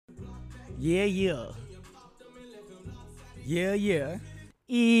Yeah, yeah. Yeah, yeah.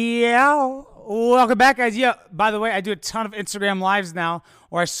 Yeah. Welcome back, guys. Yeah, by the way, I do a ton of Instagram lives now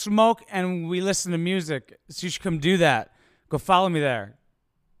where I smoke and we listen to music. So you should come do that. Go follow me there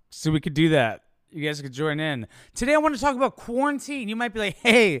so we could do that. You guys could join in. Today I want to talk about quarantine. You might be like,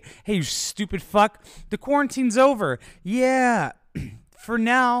 hey, you stupid fuck. The quarantine's over. Yeah. For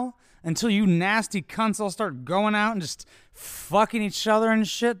now, until you nasty cunts all start going out and just fucking each other and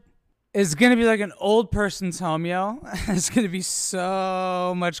shit. It's gonna be like an old person's home, yo. It's gonna be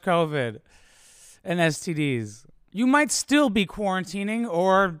so much COVID and STDs. You might still be quarantining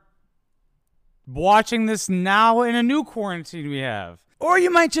or watching this now in a new quarantine we have. Or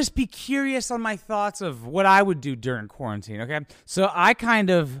you might just be curious on my thoughts of what I would do during quarantine, okay? So I kind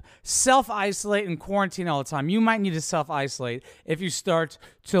of self-isolate and quarantine all the time. You might need to self-isolate if you start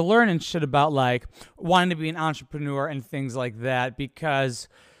to learn and shit about like wanting to be an entrepreneur and things like that, because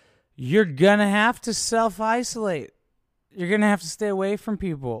you're gonna have to self-isolate. You're gonna have to stay away from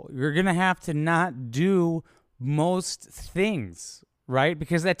people. You're gonna have to not do most things, right?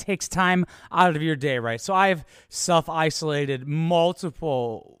 Because that takes time out of your day, right? So I've self-isolated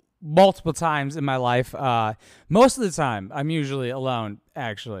multiple times in my life. Most of the time, I'm usually alone,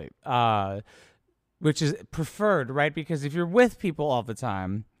 actually, which is preferred, right? Because if you're with people all the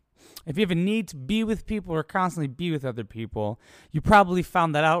time, if you have a need to be with people or constantly be with other people, you probably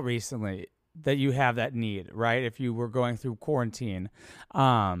found that out recently that you have that need, right? If you were going through quarantine,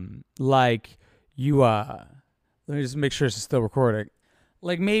 like you, let me just make sure it's still recording.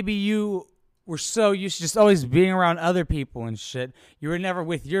 Like maybe you were so used to just always being around other people and shit, you were never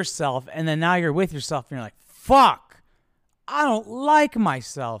with yourself, and then now you're with yourself and you're like, fuck, I don't like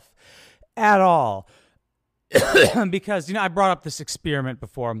myself at all. Because, I brought up this experiment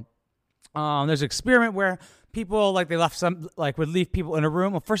before. There's an experiment where people would leave people in a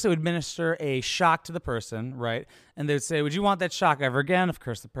room. Well, first they would administer a shock to the person, right? And they would say, "Would you want that shock ever again?" Of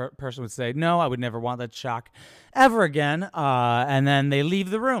course, the person would say, "No, I would never want that shock ever again." And then they leave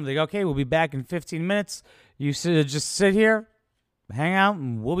the room. They go, "Okay, we'll be back in 15 minutes. You just sit here, hang out,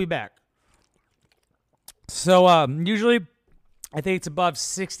 and we'll be back." So usually, I think it's above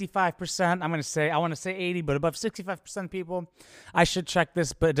 65%. I want to say 80, but above 65% of people. I should check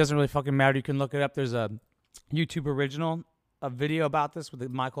this, but it doesn't really fucking matter. You can look it up. There's a YouTube original, a video about this with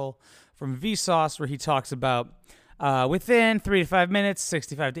Michael from Vsauce, where he talks about within 3 to 5 minutes,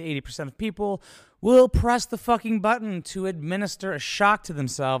 65 to 80% of people will press the fucking button to administer a shock to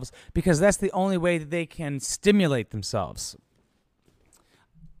themselves, because that's the only way that they can stimulate themselves.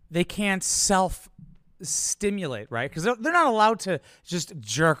 They can't stimulate, right? Because they're not allowed to just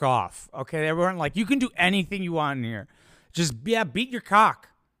jerk off, okay? They weren't like, you can do anything you want in here. Just, beat your cock.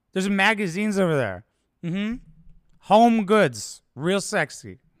 There's magazines over there. Home Goods. Real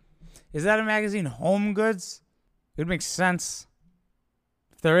sexy. Is that a magazine? Home Goods? It would make sense.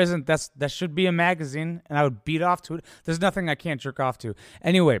 If there isn't, that should be a magazine, and I would beat off to it. There's nothing I can't jerk off to.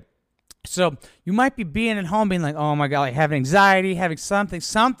 Anyway, so you might be being at home being like, oh my God, like having anxiety, having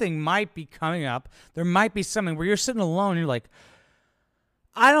something might be coming up. There might be something where you're sitting alone and you're like,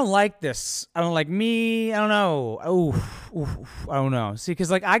 I don't like this. I don't like me. I don't know. I don't know. See, because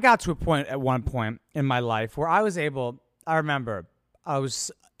like I got to a point at one point in my life where I was able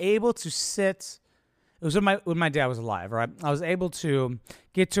to sit. It was when my dad was alive, right? I was able to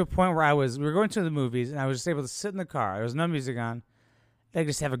get to a point where we were going to the movies and I was just able to sit in the car. There was no music on. I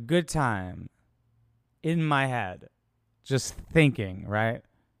just have a good time in my head, just thinking, right?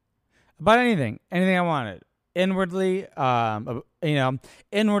 About anything I wanted. Inwardly about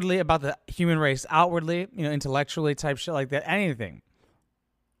the human race. Outwardly, intellectually type shit like that. Anything.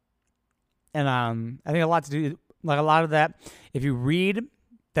 And I think a lot of that, if you read,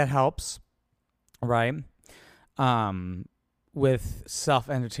 that helps, right? With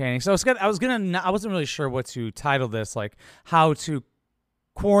self-entertaining. So I wasn't really sure what to title this, like how to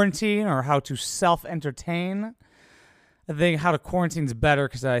quarantine or how to self-entertain. I think how to quarantine is better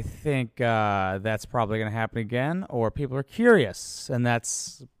because I think that's probably going to happen again, or people are curious, and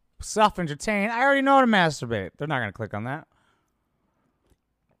that's self-entertain. I already know how to masturbate. They're not going to click on that.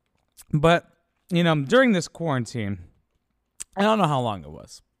 But, during this quarantine, I don't know how long it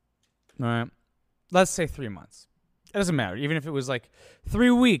was. All right. Let's say 3 months. It doesn't matter. Even if it was like 3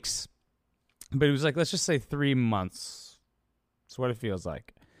 weeks. But it was like, let's just say 3 months. That's what it feels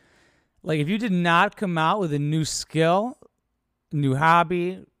like. Like if you did not come out with a new skill, new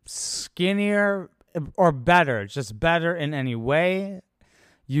hobby, skinnier or better, just better in any way,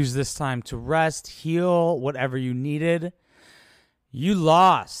 use this time to rest, heal, whatever you needed, you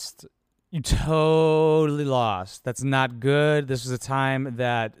lost. You totally lost. That's not good. This was a time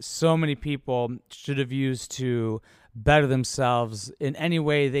that so many people should have used to better themselves in any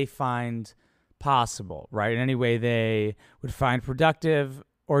way they find possible, right? In any way they would find productive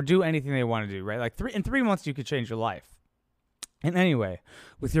or do anything they want to do, right? Like in 3 months, you could change your life. In any way,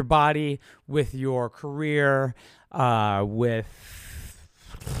 with your body, with your career, with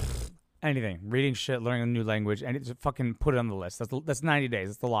anything, reading shit, learning a new language, and just fucking put it on the list. That's 90 days.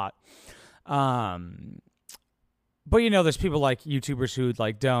 That's a lot. But you know, there's people like YouTubers who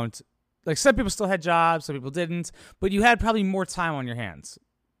like don't, like some people still had jobs, some people didn't, but you had probably more time on your hands.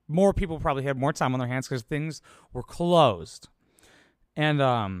 More people probably had more time on their hands because things were closed.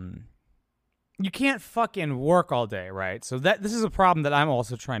 And you can't fucking work all day, right? So this is a problem that I'm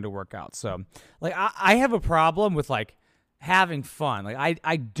also trying to work out. So like I have a problem with like having fun. Like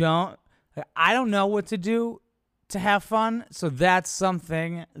I don't know what to do to have fun. So that's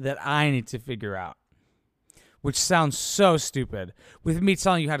something that I need to figure out. Which sounds so stupid with me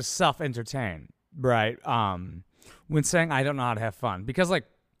telling you how to self-entertain, right? When saying I don't know how to have fun. Because like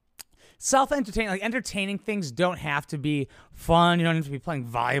self-entertaining, like entertaining things don't have to be fun. You don't have to be playing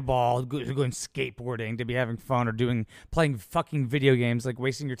volleyball, going skateboarding to be having fun, or playing fucking video games, like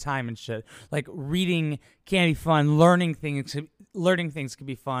wasting your time and shit. Like reading can be fun, learning things can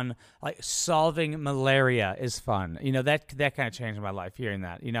be fun. Like solving malaria is fun. You know, that kind of changed my life hearing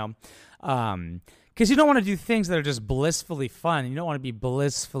that, you know. Because you don't want to do things that are just blissfully fun. You don't want to be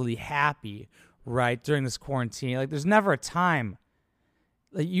blissfully happy, right, during this quarantine. Like there's never a time.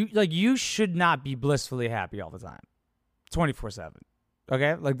 You should not be blissfully happy all the time, 24/7.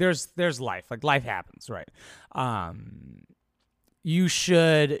 Okay, like there's life, like life happens, right? You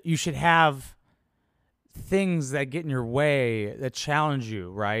should have things that get in your way, that challenge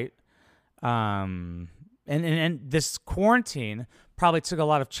you, right? And this quarantine probably took a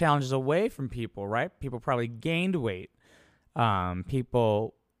lot of challenges away from people, right? People probably gained weight.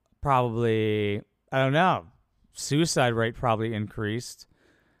 People probably, I don't know, suicide rate probably increased.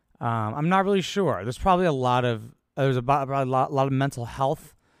 I'm not really sure. There's probably a lot of mental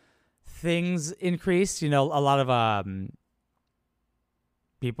health things increased. You know, a lot of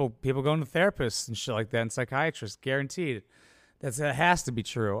people going to therapists and shit like that, and psychiatrists, guaranteed. That has to be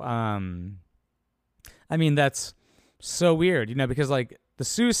true. I mean, that's so weird, you know, because like the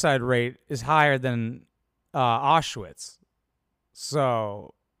suicide rate is higher than Auschwitz.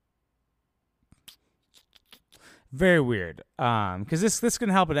 So very weird. Because this can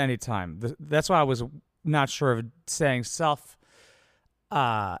help at any time. That's why I was not sure of saying self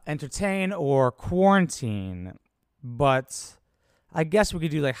entertain or quarantine, but I guess we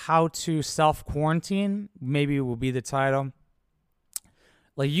could do like how to self quarantine. Maybe will be the title.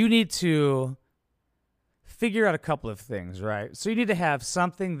 Like you need to figure out a couple of things, right? So you need to have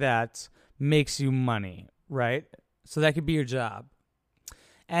something that makes you money, right? So that could be your job.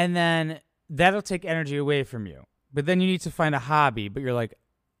 And then that'll take energy away from you. But then you need to find a hobby, but you're like,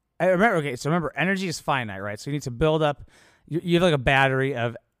 remember, energy is finite, right? So you need to build up, you have like a battery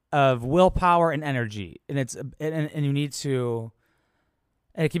of willpower and energy. And and you need to,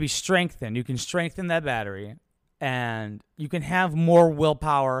 and it can be strengthened. You can strengthen that battery, and you can have more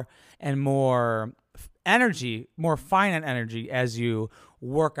willpower and more energy, more finite energy as you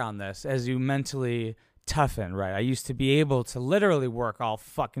work on this, as you mentally toughen, right? I used to be able to literally work all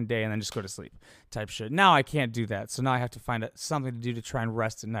fucking day and then just go to sleep type shit. Now I can't do that. So now I have to find something to do to try and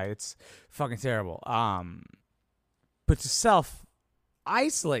rest at night. It's fucking terrible. But to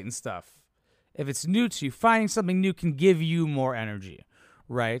self-isolate and stuff, if it's new to you, finding something new can give you more energy,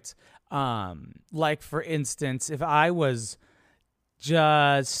 right? Like, for instance, if I was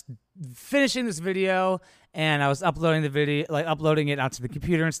just finishing this video and I was uploading the video, like uploading it onto the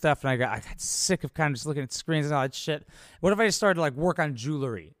computer and stuff, and I got sick of kind of just looking at screens and all that shit. What if I just started to like work on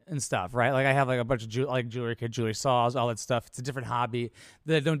jewelry and stuff, right? Like I have like a bunch of jewelry kit, jewelry saws, all that stuff. It's a different hobby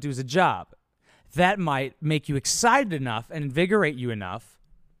that I don't do as a job. That might make you excited enough and invigorate you enough,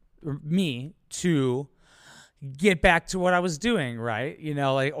 me, to get back to what I was doing, right? You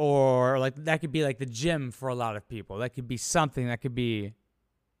know, like, or like that could be like the gym for a lot of people. That could be something, that could be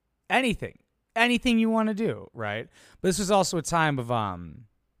anything you want to do, right? But this was also a time of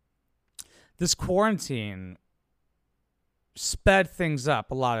this quarantine sped things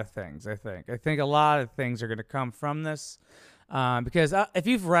up, a lot of things. I think a lot of things are going to come from this, because if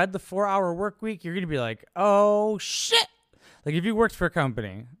you've read the 4-Hour Workweek, you're going to be like, oh shit. Like if you worked for a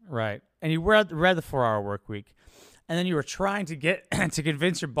company, right, and you read the 4-Hour Workweek, and then you were trying to get to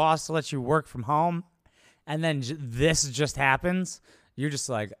convince your boss to let you work from home, and then this just happens, you're just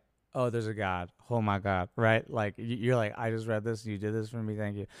like, oh, there's a God. Oh my God, right? Like you're like, I just read this, you did this for me,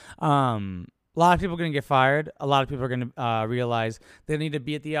 thank you. A lot of people are gonna get fired. A lot of people are gonna realize they need to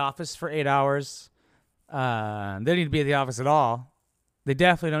be at the office for 8 hours. They don't need to be at the office at all. They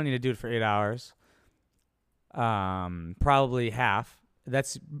definitely don't need to do it for 8 hours. Probably half.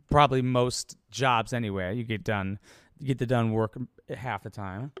 That's probably most jobs anyway. You get the done work half the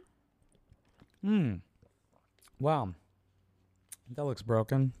time. Wow, that looks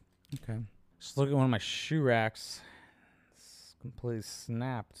broken. Okay, just look at one of my shoe racks. It's completely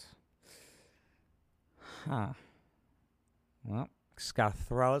snapped. Huh. Well, just gotta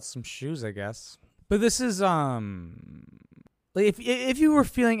throw out some shoes, I guess. But this is like if you were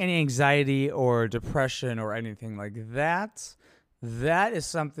feeling any anxiety or depression or anything like that, that is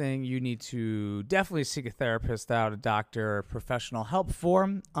something you need to definitely seek a therapist out, a doctor, or professional help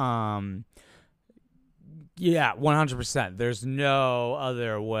for. Yeah, 100%. There's no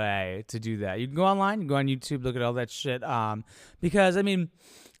other way to do that. You can go online, you can go on YouTube, look at all that shit. Because I mean,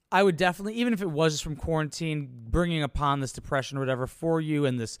 I would definitely, even if it was just from quarantine, bringing upon this depression or whatever for you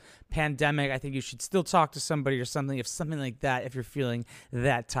and this pandemic, I think you should still talk to somebody or something, if something like that, if you're feeling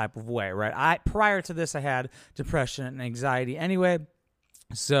that type of way, right? Prior to this, I had depression and anxiety anyway,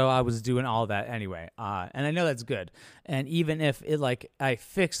 so I was doing all that anyway, and I know that's good. And even if I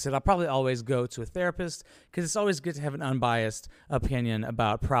fix it, I'll probably always go to a therapist because it's always good to have an unbiased opinion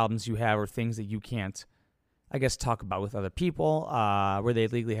about problems you have or things that you can't, I guess, talk about with other people, where they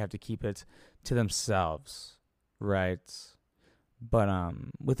legally have to keep it to themselves, right? But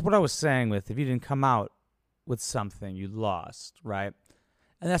with what I was saying, if you didn't come out with something, you lost, right?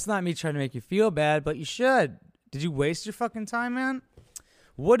 And that's not me trying to make you feel bad, but you should. Did you waste your fucking time, man?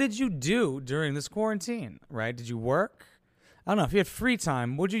 What did you do during this quarantine, right? Did you work? I don't know. If you had free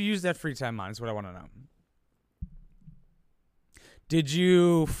time, what did you use that free time on is what I want to know. Did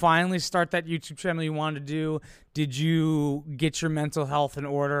you finally start that YouTube channel you wanted to do? Did you get your mental health in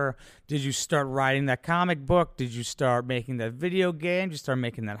order? Did you start writing that comic book? Did you start making that video game? Did you start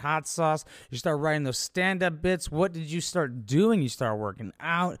making that hot sauce? You start writing those stand-up bits? What did you start doing? You start working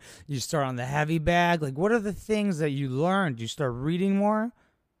out? You start on the heavy bag? Like, what are the things that you learned? Did you start reading more?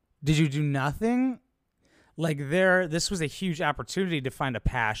 Did you do nothing? This was a huge opportunity to find a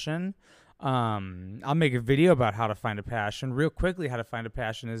passion. I'll make a video about how to find a passion. Real quickly, how to find a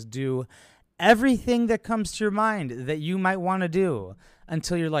passion is do everything that comes to your mind that you might want to do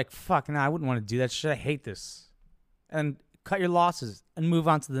until you're like, fuck, no, I wouldn't want to do that shit. I hate this. And cut your losses and move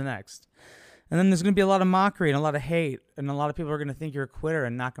on to the next. And then there's going to be a lot of mockery and a lot of hate. And a lot of people are going to think you're a quitter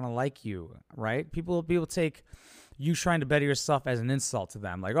and not going to like you, right? People will take you trying to better yourself as an insult to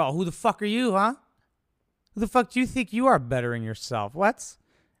them. Like, oh, who the fuck are you, huh? Who the fuck do you think you are bettering yourself? What?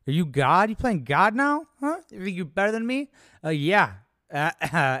 Are you God? You playing God now? Huh? You think you're better than me? Yeah.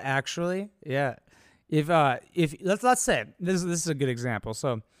 Actually, yeah. If let's say this is a good example.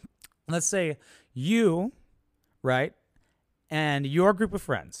 So, let's say you, right, and your group of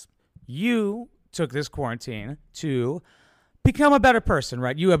friends, you took this quarantine to become a better person,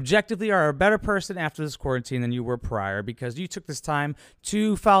 right? You objectively are a better person after this quarantine than you were prior because you took this time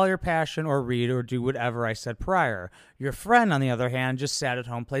to follow your passion or read or do whatever I said prior. Your friend, on the other hand, just sat at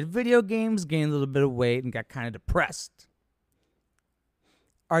home, played video games, gained a little bit of weight, and got kind of depressed.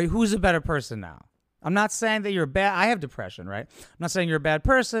 Who's a better person now? I'm not saying that you're bad. I have depression, right? I'm not saying you're a bad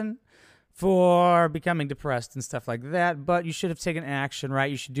person for becoming depressed and stuff like that, but you should have taken action, right?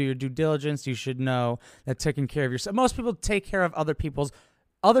 You should do your due diligence. You should know that taking care of yourself. Most people take care of other people,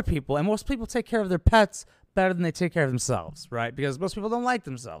 and most people take care of their pets better than they take care of themselves, right? Because most people don't like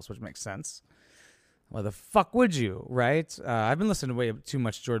themselves, which makes sense. Why the fuck would you, right? I've been listening to way too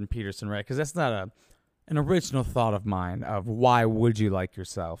much Jordan Peterson, right? Because that's not an original thought of mine of why would you like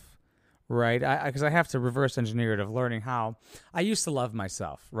yourself. Right, because I have to reverse engineer it of learning how I used to love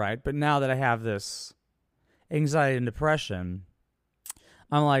myself, right? But now that I have this anxiety and depression,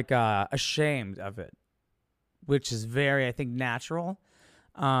 I'm like ashamed of it, which is very, I think, natural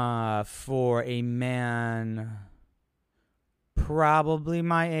for a man probably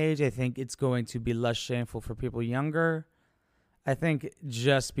my age. I think it's going to be less shameful for people younger. I think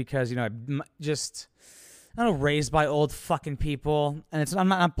just because, I don't know, raised by old fucking people, and I'm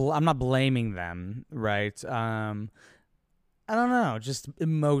not blaming them, right? I don't know, just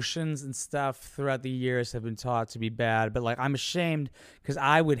emotions and stuff throughout the years have been taught to be bad, but I'm ashamed because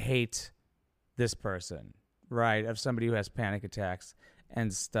I would hate this person, right? Of somebody who has panic attacks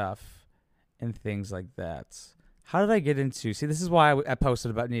and stuff and things like that. How did I get into? See, this is why I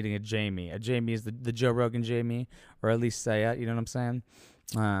posted about needing a Jamie. A Jamie is the Joe Rogan Jamie, or at least say it. You know what I'm saying?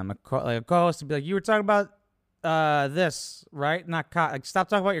 A co-host would be like, you were talking about this, right? Not cock. Like, stop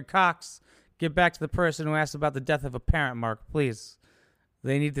talking about your cocks. Get back to the person who asked about the death of a parent, Mark, please.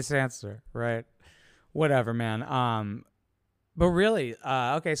 They need this answer, right? Whatever, man. But really,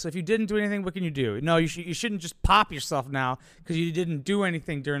 okay, so if you didn't do anything, what can you do? No, you shouldn't just pop yourself now because you didn't do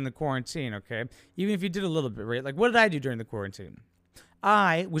anything during the quarantine, okay? Even if you did a little bit, right? Like, what did I do during the quarantine?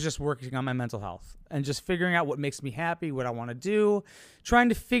 I was just working on my mental health and just figuring out what makes me happy, what I want to do, trying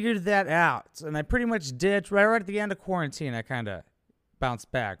to figure that out. And I pretty much did. Right at the end of quarantine, I kind of bounced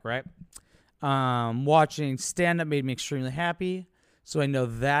back, right? Watching stand-up made me extremely happy. So I know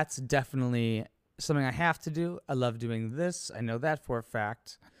that's definitely something I have to do. I love doing this. I know that for a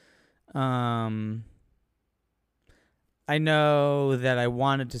fact. I know that I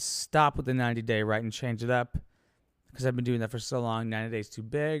wanted to stop with the 90-day, right, and change it up because I've been doing that for so long. 90 days too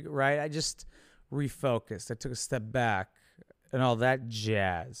big, right? I just refocused. I took a step back and all that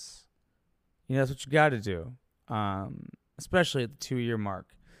jazz. You know, that's what you got to do, especially at the 2-year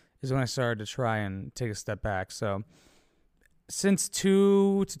mark is when I started to try and take a step back. So since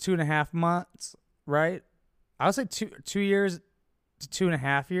 2 to 2.5 months, right? I would say 2 years to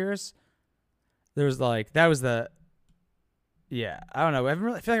 2.5 years. There was like, that was the, yeah, I don't know. I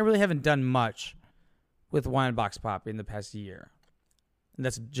feel like I really haven't done much with Winebox Poppy in the past year. And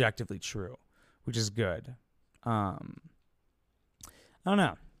that's objectively true, which is good. I don't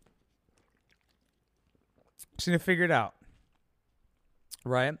know. Just gonna figure it out.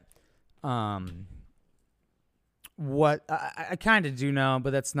 Right? What I kind of do know,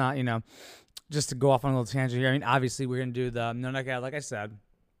 but that's not, just to go off on a little tangent here. I mean, obviously, we're going to do the No Neck Ad, like I said.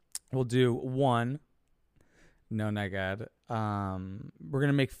 We'll do one No Neck Ad. We're going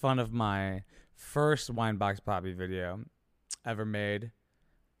to make fun of my first Winebox Poppy video ever made.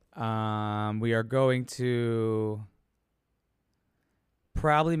 We are going to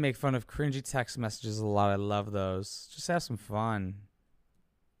probably make fun of cringy text messages a lot. I love those. Just have some fun.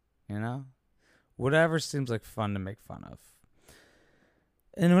 Whatever seems like fun to make fun of.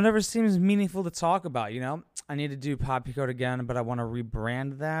 And whatever seems meaningful to talk about, I need to do Poppy Code again, but I want to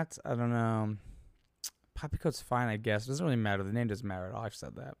rebrand that. I don't know. Poppy Code's fine, I guess. It doesn't really matter. The name doesn't matter at all. I've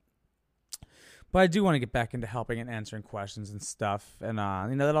said that. But I do want to get back into helping and answering questions and stuff. And,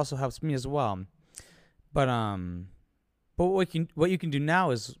 that also helps me as well. But what you can do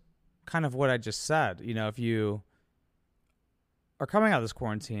now is kind of what I just said. If you are coming out of this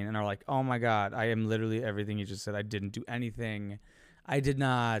quarantine and are like, oh my God, I am literally everything you just said. I didn't do anything. I did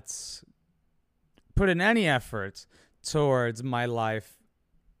not put in any effort towards my life,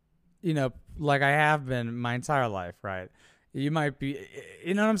 like I have been my entire life, right? You might be,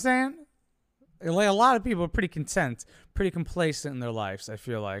 you know what I'm saying? Like a lot of people are pretty content, pretty complacent in their lives, I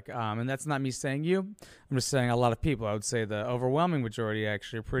feel like. And that's not me saying you. I'm just saying a lot of people. I would say the overwhelming majority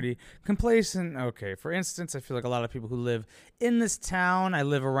actually are pretty complacent. Okay, for instance, I feel like a lot of people who live in this town, I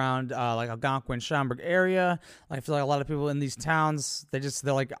live around like Algonquin, Schaumburg area. I feel like a lot of people in these towns,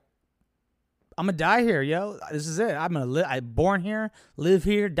 they're like, I'm going to die here, yo. This is it. I'm born here, live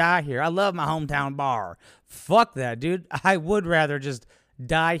here, die here. I love my hometown bar. Fuck that, dude. I would rather just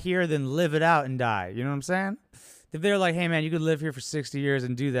die here than live it out and die. You know what I'm saying? If they're like, hey, man, you could live here for 60 years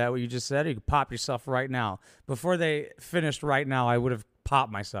and do that, what you just said, or you could pop yourself right now. Before they finished right now, I would have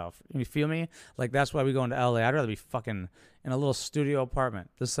popped myself. You feel me? Like, that's why we go into LA. I'd rather be fucking in a little studio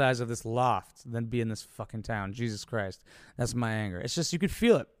apartment the size of this loft than be in this fucking town. Jesus Christ. That's my anger. It's just, you could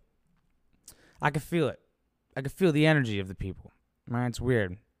feel it. I could feel it. I could feel the energy of the people. Right? It's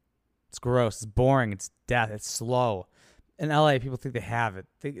weird. It's gross. It's boring. It's death. It's slow. In LA, people think they have it.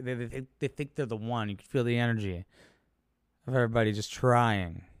 They think they're the one. You can feel the energy of everybody just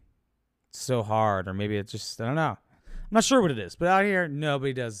trying so hard. Or maybe it's just, I don't know. I'm not sure what it is. But out here,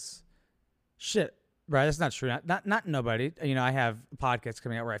 nobody does shit. Right? That's not true. Not nobody. I have podcasts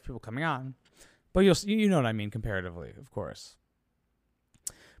coming out where I have people coming on. But you know what I mean comparatively, of course.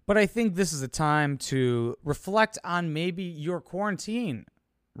 But I think this is a time to reflect on maybe your quarantine,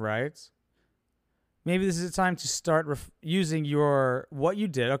 right? Maybe this is a time to start using what you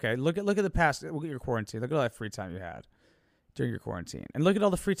did. Okay, look at the past. Look at your quarantine. Look at all that free time you had during your quarantine, and look at all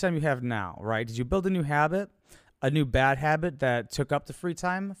the free time you have now. Right? Did you build a new habit, a new bad habit that took up the free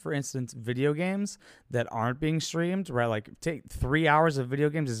time? For instance, video games that aren't being streamed. Right? Like, take 3 hours of video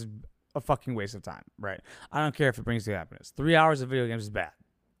games is a fucking waste of time. Right? I don't care if it brings you happiness. 3 hours of video games is bad.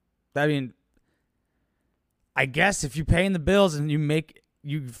 I mean, I guess if you're paying the bills and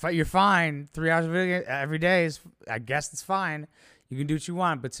you're fine. 3 hours of video every day is, I guess it's fine. You can do what you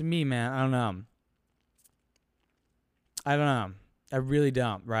want. But to me, man, I don't know. I really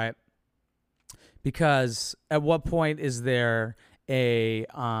don't, right? Because at what point is there a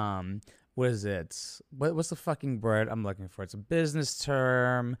what is it? What's the fucking word I'm looking for? It's a business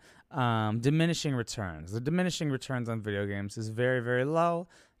term. Diminishing returns. The diminishing returns on video games is very, very low,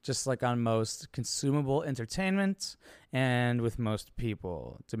 just like on most consumable entertainment and with most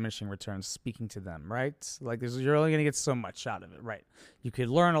people. Diminishing returns speaking to them, right? Like you're only gonna get so much out of it, right? You could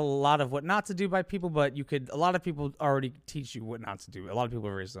learn a lot of what not to do by people, but a lot of people already teach you what not to do. A lot of people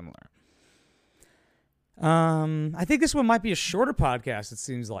are very similar. I think this one might be a shorter podcast, it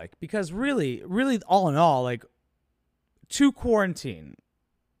seems like, because really, all in all, like, to quarantine,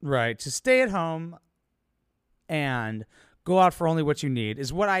 right, to stay at home and go out for only what you need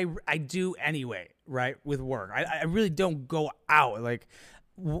is what I do anyway, right, with work. I really don't go out. Like,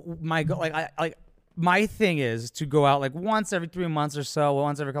 my thing is to go out like once every 3 months or so,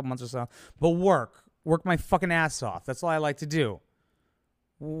 once every couple months or so, but work my fucking ass off. That's all I like to do.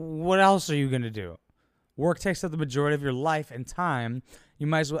 What else are you going to do? Work takes up the majority of your life and time. You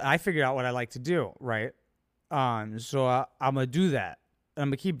might as well. I figured out what I like to do, right? So I'm gonna do that. And I'm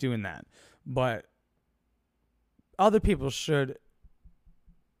gonna keep doing that. But other people should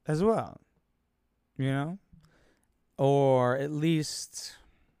as well, you know, or at least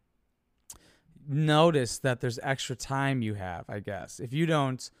notice that there's extra time you have. I guess if you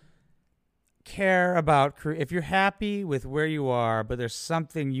don't care about, if you're happy with where you are, but there's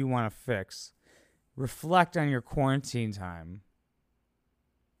something you want to fix. Reflect on your quarantine time.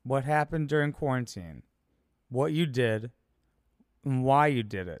 What happened during quarantine? What you did and why you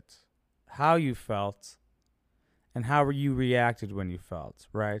did it. How you felt and how you reacted when you felt,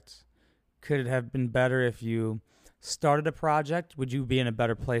 right? Could it have been better if you started a project? Would you be in a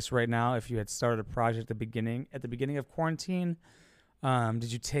better place right now if you had started a project at the beginning of quarantine?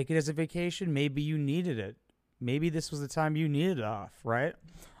 Did you take it as a vacation? Maybe you needed it. Maybe this was the time you needed it off, right?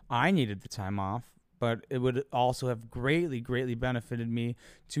 I needed the time off. But it would also have greatly, greatly benefited me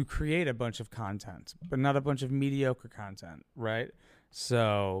to create a bunch of content, but not a bunch of mediocre content, right?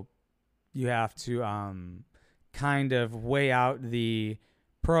 So you have to kind of weigh out the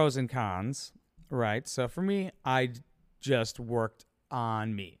pros and cons, right? So for me, I just worked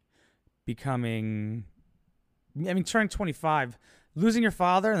on me turning 25, losing your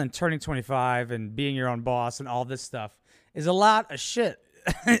father and then turning 25 and being your own boss and all this stuff is a lot of shit.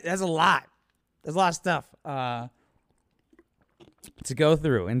 That's a lot. There's a lot of stuff to go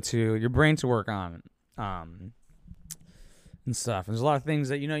through, into your brain to work on, and stuff. And there's a lot of things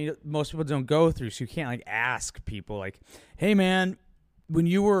that most people don't go through, so you can't like ask people like, "Hey, man, when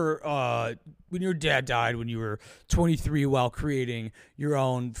your dad died when you were 23 while creating your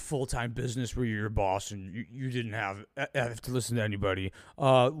own full-time business where you're your boss and you didn't have to listen to anybody.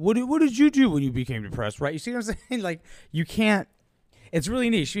 What did you do when you became depressed?" Right? You see what I'm saying? Like, you can't. It's really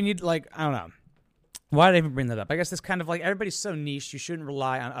niche. You need, like, I don't know. Why did I even bring that up? I guess it's kind of like everybody's so niche. You shouldn't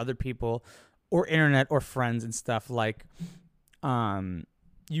rely on other people or internet or friends and stuff. Like,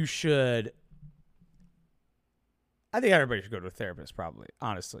 you should. I think everybody should go to a therapist, probably,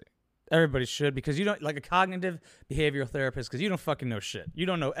 honestly. Everybody should, because you don't, like a cognitive behavioral therapist, because you don't fucking know shit. You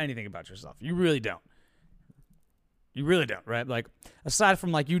don't know anything about yourself. You really don't. You really don't, right? Like, aside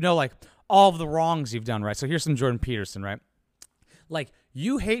from, like, like, all of the wrongs you've done, right? So here's some Jordan Peterson, right? Like,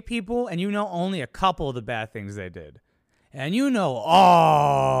 you hate people and you know only a couple of the bad things they did. And you know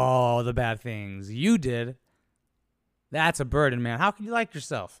all the bad things you did. That's a burden, man. How can you like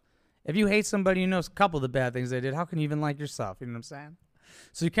yourself? If you hate somebody, you know a couple of the bad things they did, how can you even like yourself? You know what I'm saying?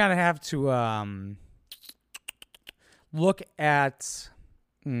 So you kind of have to look at,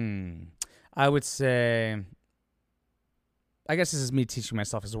 I would say, I guess this is me teaching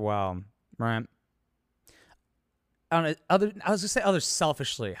myself as well, right? I was going to say others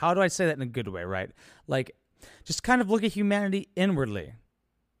selfishly. How do I say that in a good way, right? Like, just kind of look at humanity inwardly,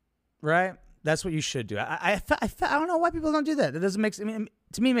 right? That's what you should do. I don't know why people don't do that. That doesn't make, to me,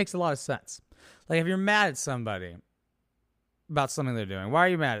 it makes a lot of sense. Like, if you're mad at somebody about something they're doing, why are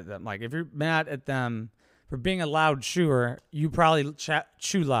you mad at them? Like, if you're mad at them for being a loud chewer, you probably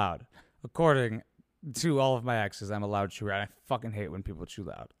chew loud. According to all of my exes, I'm a loud chewer, and I fucking hate when people chew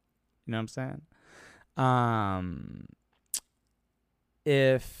loud. You know what I'm saying?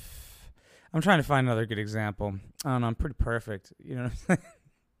 If I'm trying to find another good example, I don't know, I'm pretty perfect. You know what I'm saying?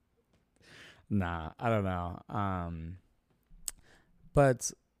 Nah, I don't know.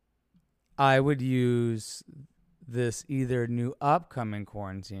 But I would use this either new upcoming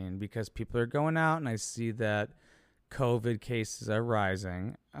quarantine because people are going out and I see that COVID cases are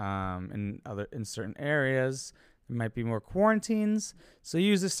rising in certain areas. There might be more quarantines. So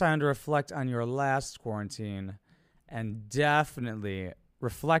use this time to reflect on your last quarantine and definitely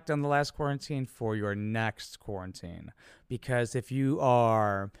reflect on the last quarantine for your next quarantine. Because if you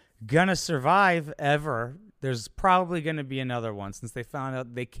are gonna survive ever. There's probably gonna be another one since they found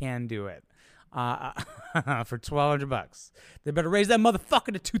out they can do it. For $1,200, they better raise that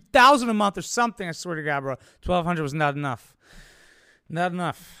motherfucker to $2,000 a month or something. I swear to God, bro, $1,200 was not enough. Not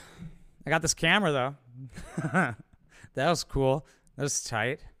enough. I got this camera though. That was cool. That was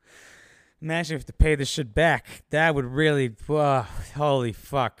tight. Imagine if to pay this shit back. That would really, holy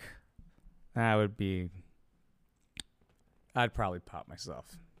fuck. That would be. I'd probably pop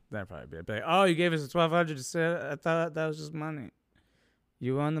myself. That'd probably be like, oh, you gave us $1,200 to say. I thought that was just money.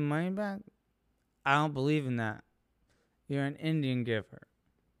 You want the money back? I don't believe in that. You're an Indian giver.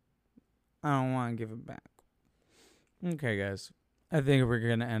 I don't want to give it back. Okay, guys. I think we're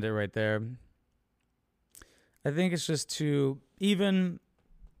going to end it right there. I think it's just to even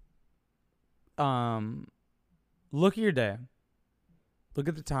look at your day. Look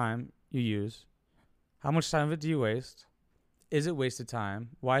at the time you use. How much time of it do you waste? Is it wasted time?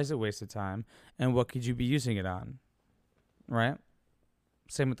 Why is it wasted time? And what could you be using it on? Right?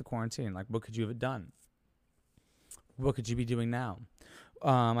 Same with the quarantine. Like, what could you have done? What could you be doing now?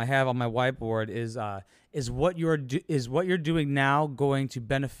 I have on my whiteboard is what you're doing now going to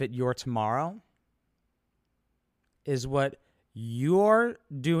benefit your tomorrow? Is what you're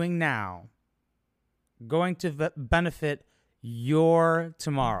doing now going to benefit your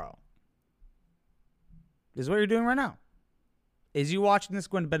tomorrow? Is what you're doing right now. Is you watching this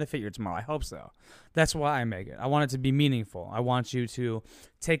going to benefit your tomorrow? I hope so. That's why I make it. I want it to be meaningful. I want you to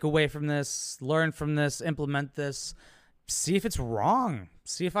take away from this, learn from this, implement this, see if it's wrong.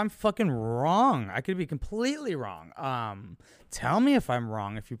 See if I'm fucking wrong. I could be completely wrong. Tell me if I'm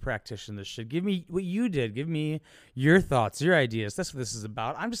wrong if you practice this shit. Give me what you did. Give me your thoughts, your ideas. That's what this is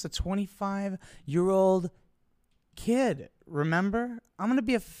about. I'm just a 25-year-old kid. Remember? I'm going to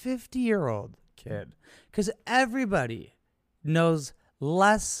be a 50-year-old kid. Because everybody knows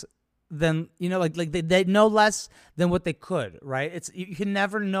less than, like they know less than what they could, right? You can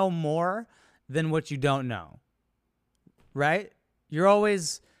never know more than what you don't know, right? You're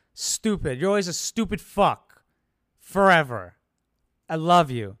always stupid. You're always a stupid fuck forever. I love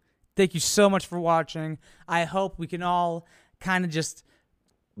you. Thank you so much for watching. I hope we can all kind of just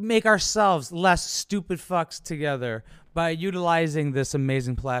make ourselves less stupid fucks together by utilizing this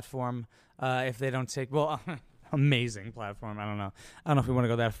amazing platform. If they don't take, amazing platform. I don't know if we want to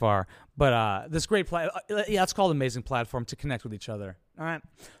go that far, but this great it's called amazing platform to connect with each other. All right,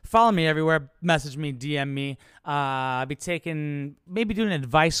 follow me everywhere. Message me, DM me. I'll be maybe doing an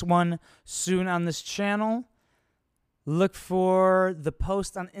advice one soon on this channel. Look for the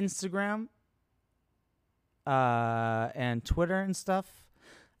post on Instagram and Twitter and stuff.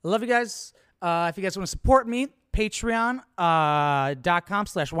 I love you guys. If you guys want to support me,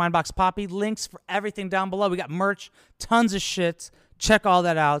 patreon.com/wineboxpoppy. Links for everything down below. We got merch, tons of shit. Check all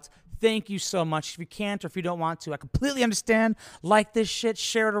that out. Thank you so much. If you can't or if you don't want to, I completely understand. Like this shit,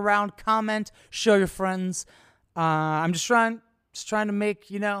 share it around, comment, show your friends. I'm just trying to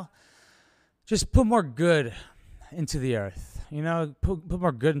make, just put more good into the earth. Put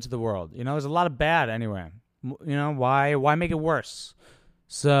more good into the world. There's a lot of bad anyway. Why make it worse?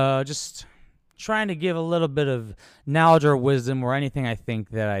 So just trying to give a little bit of knowledge or wisdom or anything I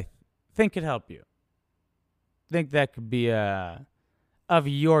think could help you. Think that could be of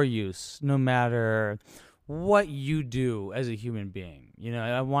your use, no matter what you do as a human being.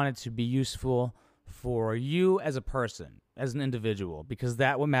 I want it to be useful for you as a person, as an individual, because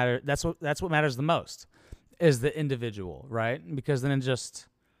that's what matters the most, is the individual, right? Because then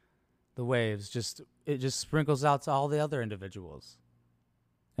the waves it just sprinkles out to all the other individuals.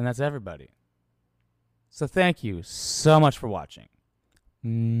 And that's everybody. So thank you so much for watching.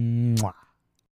 Mwah.